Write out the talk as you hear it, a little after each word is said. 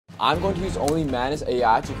I'm going to use only Manus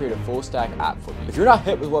AI to create a full stack app for you. If you're not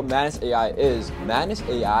hip with what Manus AI is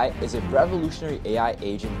a revolutionary AI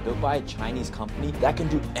agent built by a Chinese company that can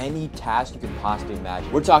do any task you can possibly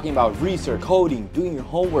imagine. We're talking about research, coding, doing your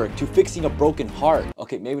homework, to fixing a broken heart.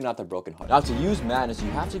 Okay, maybe not the broken heart. Now, to use Manus,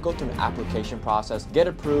 you have to go through an application process, get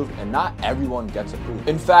approved, and not everyone gets approved.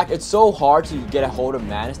 In fact, it's so hard to get a hold of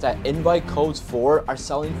Manus that invite codes for it are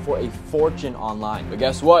selling for a fortune online. But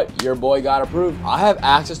guess what? Your boy got approved. I have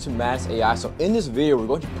access to Manus AI, so in this video, we're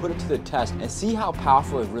going to put it to the test and see how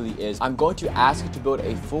powerful it really is. I'm going to ask it to build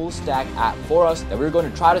a full stack app for us that we're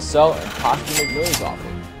going to try to sell and possibly make millions off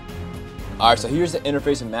of. Alright, so here's the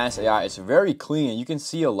interface of Manus AI. It's very clean, and you can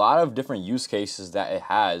see a lot of different use cases that it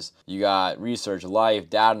has. You got research, life,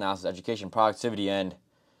 data analysis, education, productivity, and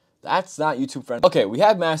that's not YouTube friendly. Okay, we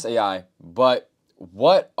have Manus AI, but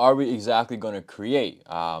what are we exactly going to create?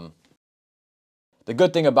 The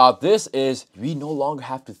good thing about this is we no longer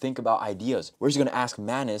have to think about ideas. We're just going to ask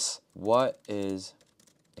Manus, what is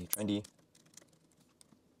a trendy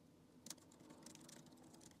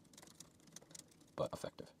but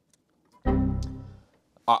effective?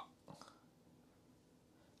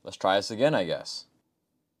 Let's try this again, I guess.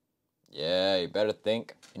 Yeah, you better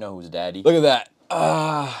think. You know who's daddy. Look at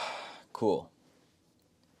that. Cool.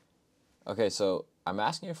 Okay, so I'm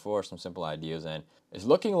asking it for some simple ideas, and it's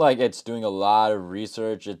looking like it's doing a lot of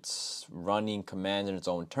research. It's running commands in its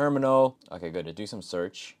own terminal. Okay, good. To do some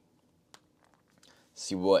search.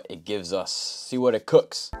 See what it gives us. See what it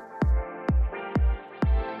cooks.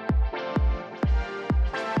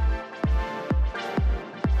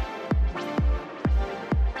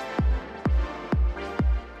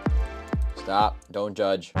 Stop. Don't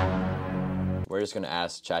judge. We're just going to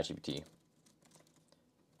ask ChatGPT.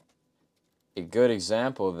 A good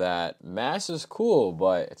example that Manus is cool,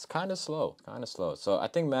 but it's kind of slow. So I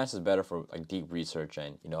think Manus is better for like deep research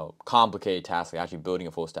and, you know, complicated tasks like actually building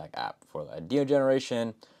a full stack app. For the idea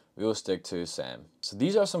generation, we will stick to Sam. So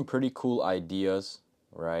these are some pretty cool ideas,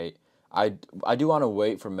 right? I do want to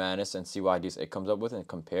wait for Manus and see what ideas it comes up with and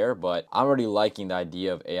compare, but I'm already liking the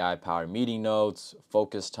idea of AI-powered meeting notes,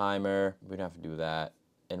 focus timer. We don't have to do that.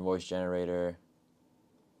 Invoice generator.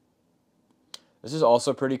 This is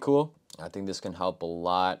also pretty cool. I think this can help a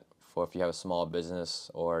lot for if you have a small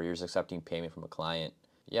business or you're just accepting payment from a client.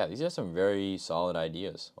 Yeah, these are some very solid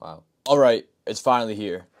ideas. Wow. All right, it's finally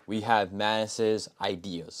here. We have Manus's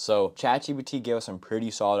ideas. So ChatGPT gave us some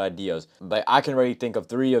pretty solid ideas, but I can already think of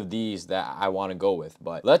 3 of these that I want to go with.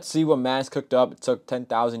 But let's see what Manus cooked up. It took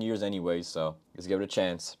 10,000 years anyway, so let's give it a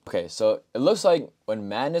chance. Okay, so it looks like when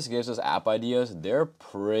Manus gives us app ideas, they're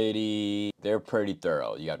pretty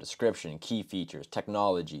thorough. You got description, key features,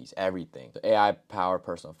 technologies, everything. The AI-powered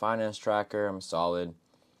personal finance tracker, I'm solid.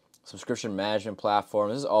 Subscription management platform.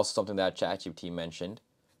 This is also something that ChatGPT mentioned,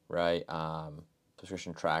 right?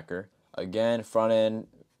 Subscription tracker. Again, front end,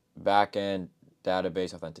 back end,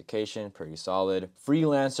 database authentication, pretty solid.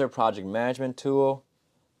 Freelancer project management tool.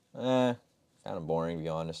 Kind of boring, to be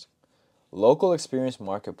honest. Local experience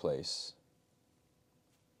marketplace.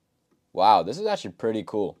 Wow, this is actually pretty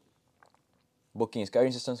cool. Booking,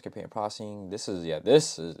 scheduling systems, campaign processing. This is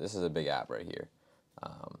a big app right here.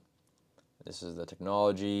 This is the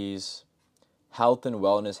technologies. Health and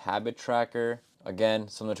wellness habit tracker. Again,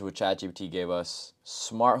 similar to what ChatGPT gave us.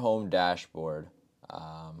 Smart home dashboard.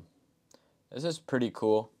 This is pretty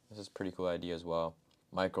cool. This is a pretty cool idea as well.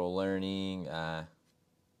 Micro learning.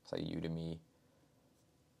 It's like Udemy.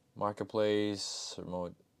 Marketplace.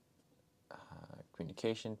 Remote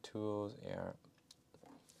communication tools.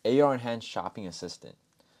 AR enhanced shopping assistant.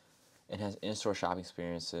 Enhance in-store shopping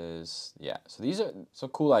experiences. Yeah, so these are some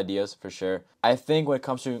cool ideas for sure. I think when it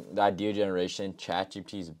comes to the idea generation,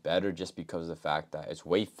 ChatGPT is better just because of the fact that it's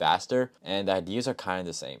way faster and the ideas are kind of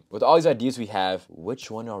the same. With all these ideas we have,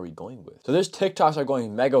 which one are we going with? So there's TikToks are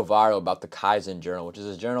going mega viral about the Kaizen journal, which is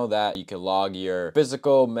a journal that you can log your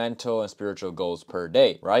physical, mental, and spiritual goals per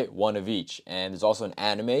day, right? One of each. And there's also an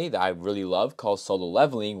anime that I really love called Solo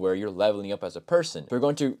Leveling, where you're leveling up as a person. We're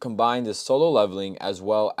going to combine this solo leveling as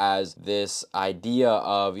well as this idea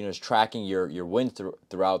of, you know, just tracking your wins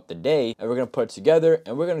throughout the day, and we're going to put it together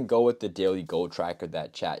and we're going to go with the daily goal tracker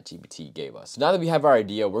that ChatGPT gave us. So now that we have our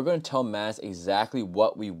idea, we're going to tell Manus exactly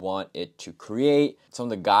what we want it to create, some of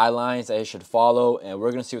the guidelines that it should follow, and we're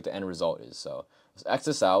going to see what the end result is. So let's X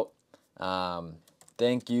this out.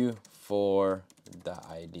 Thank you for the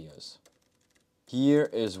ideas. Here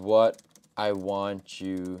is what I want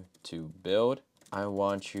you to build. I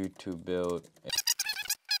want you to build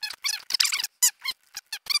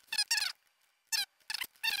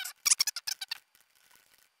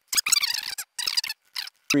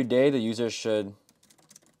every day the user should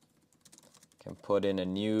put in a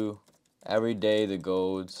new, every day the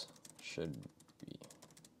goals should be,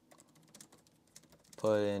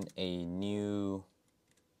 put in a new.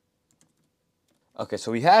 Okay,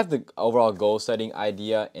 so we have the overall goal setting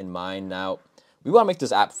idea in mind now. We want to make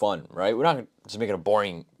this app fun, right? We're not gonna just make it a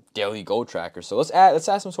boring daily goal tracker. So let's add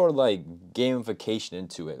some sort of like gamification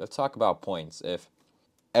into it. Let's talk about points. If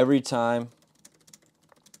every time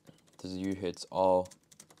the user hits all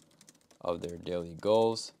of their daily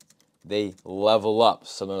goals, they level up,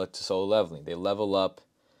 similar to solo leveling. They level up,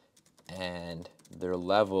 and their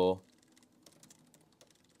level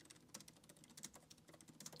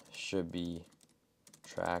should be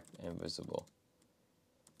tracked and visible.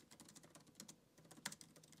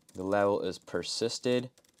 The level is persisted.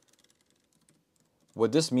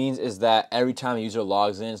 What this means is that every time a user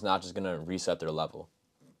logs in, it's not just going to reset their level.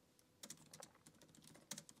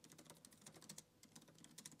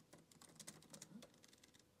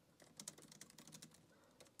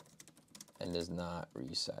 And does not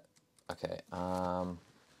reset. Okay.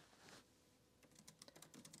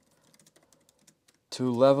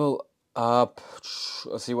 To level up,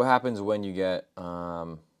 let's see what happens when you get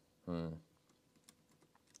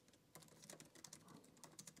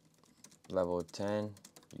level 10.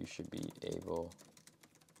 You should be able.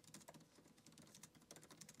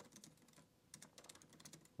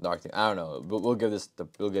 Dark thing. I don't know. We'll give this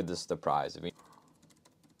the prize.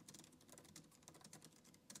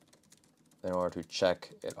 In order to check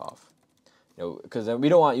it off. You know, because we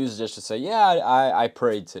don't want users just to say, yeah, I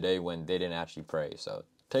prayed today when they didn't actually pray. So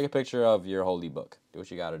take a picture of your holy book. Do what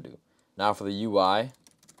you got to do. Now for the UI,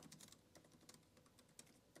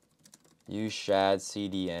 use shad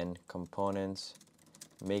CDN components.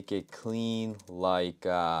 Make it clean like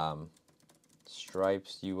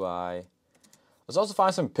Stripes UI. Let's also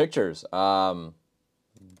find some pictures.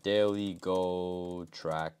 Daily goal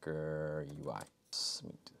tracker UI. Let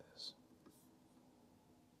me do this.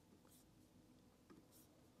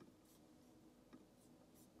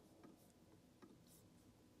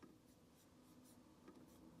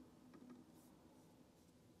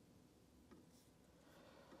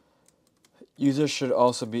 Users should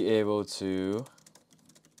also be able to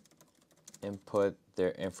input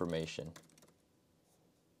their information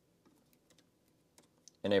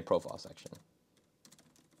in a profile section.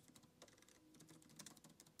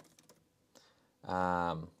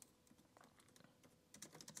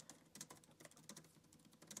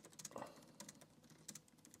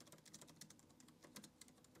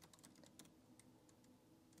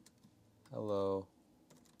 Hello,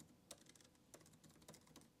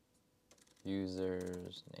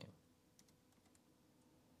 user's name.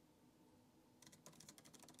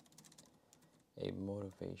 A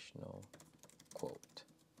motivational quote.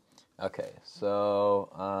 Okay,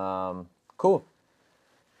 so cool.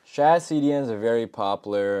 Shad CDN is a very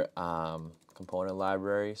popular component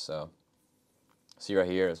library. So see right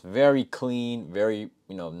here, it's very clean, very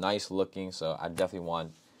nice looking. So I definitely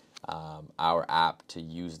want our app to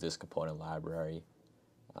use this component library.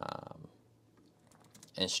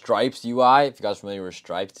 And Stripes UI, if you guys are familiar with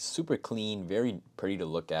Stripes, it's super clean, very pretty to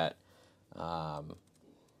look at.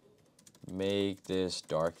 Make this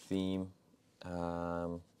dark theme.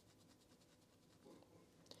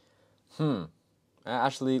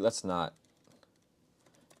 Actually, let's not.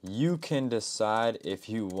 You can decide if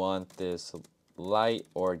you want this light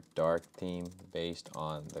or dark theme based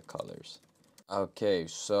on the colors. Okay,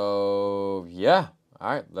 so yeah.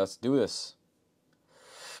 All right, let's do this.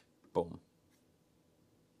 Boom.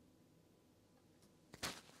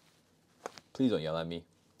 Please don't yell at me.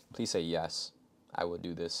 Please say yes. I will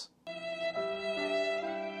do this.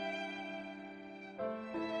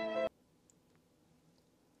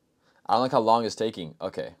 I don't like how long it's taking.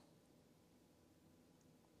 Okay.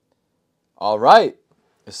 All right.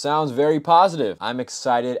 It sounds very positive. I'm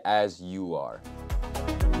excited as you are.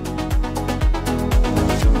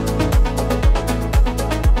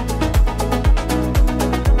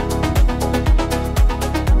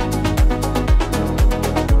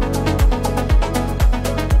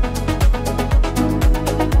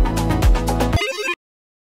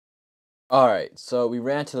 All right, so we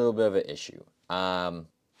ran into a little bit of an issue.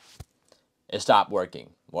 It stopped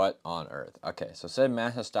working. What on earth? Okay, so it said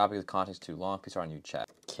Manus has stopped because the content's too long. Please start a new chat.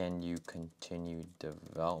 Can you continue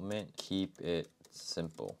development? Keep it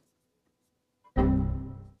simple.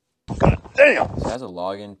 God damn! So it has a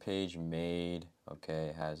login page made. Okay,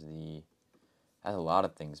 it has a lot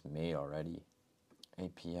of things made already.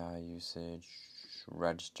 API usage,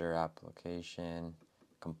 register application,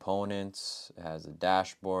 components. It has a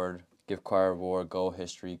dashboard, gift card reward, goal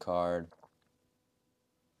history card.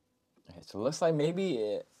 Okay, so it looks like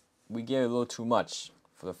maybe we gave it a little too much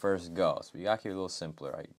for the first go, so we gotta keep it a little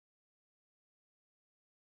simpler, right?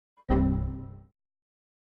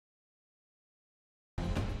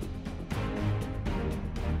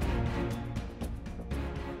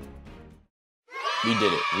 We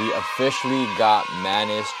did it. We officially got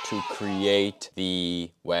Manus to create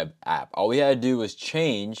the web app. All we had to do was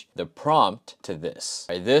change the prompt to this.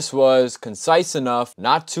 Right, this was concise enough,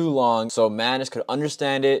 not too long, so Manus could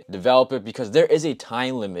understand it, develop it, because there is a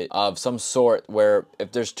time limit of some sort where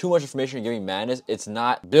if there's too much information you're giving Manus, it's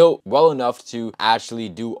not built well enough to actually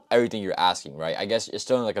do everything you're asking, right? I guess it's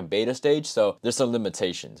still in like a beta stage, so there's some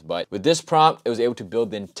limitations. But with this prompt, it was able to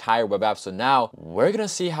build the entire web app. So now we're gonna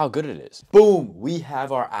see how good it is. Boom! We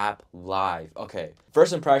have our app live. Okay,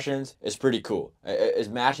 first impressions is pretty cool. It's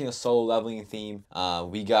matching the solo leveling theme.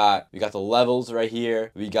 We got the levels right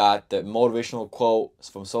here. We got the motivational quote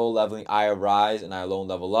from solo leveling: I arise and I alone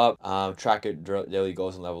level up. Track it daily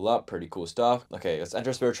goals and level up. Pretty cool stuff. Okay, let's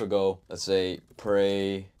enter spiritual goal. Let's say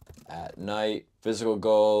pray at night. Physical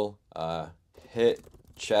goal, hit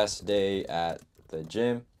chest day at the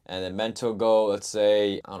gym. And then mental goal, let's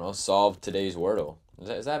say, I don't know, solve today's Wordle.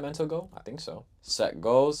 Is that a mental goal? I think so. Set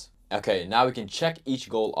goals. Okay, now we can check each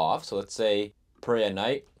goal off. So let's say pray at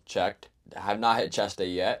night, checked. I have not hit chest day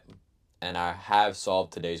yet, and I have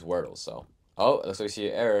solved today's Wordle. So, oh, it looks like I see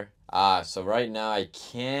an error. So right now I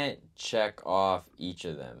can't check off each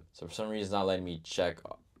of them. So for some reason it's not letting me check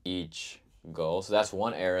each goal. So that's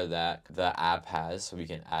one error that the app has. So we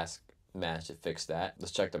can ask Manus to fix that.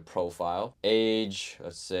 Let's check the profile. Age,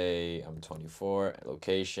 let's say I'm 24.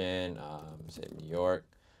 Location, say New York.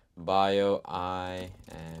 Bio, I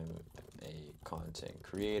am a content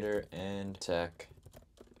creator and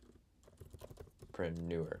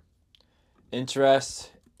techpreneur.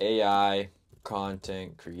 Interest, AI,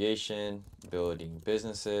 content creation, building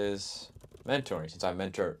businesses, mentoring, since I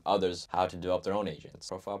mentor others how to develop their own agents.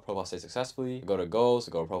 Profile saved successfully. Go to goals,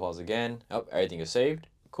 go to profiles again. Oh, everything is saved.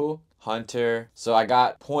 Cool. Hunter. So I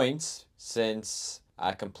got points since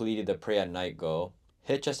I completed the pray at night goal.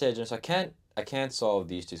 Hit chest agent. So I can't solve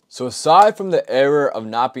these two. So aside from the error of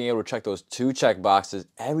not being able to check those two checkboxes,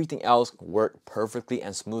 everything else worked perfectly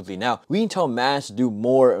and smoothly. Now, we can tell Manus to do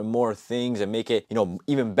more and more things and make it,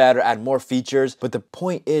 even better, add more features. But the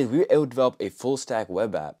point is, we were able to develop a full stack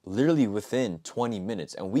web app literally within 20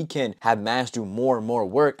 minutes. And we can have Manus do more and more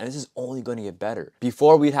work, and this is only going to get better.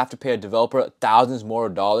 Before, we'd have to pay a developer thousands more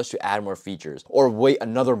dollars to add more features, or wait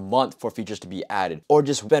another month for features to be added, or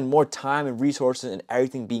just spend more time and resources and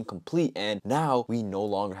everything being complete. And now we no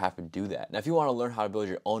longer have to do that. Now, if you want to learn how to build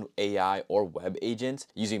your own AI or web agents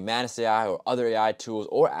using Manus AI or other AI tools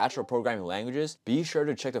or actual programming languages, be sure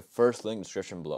to check the first link in the description below.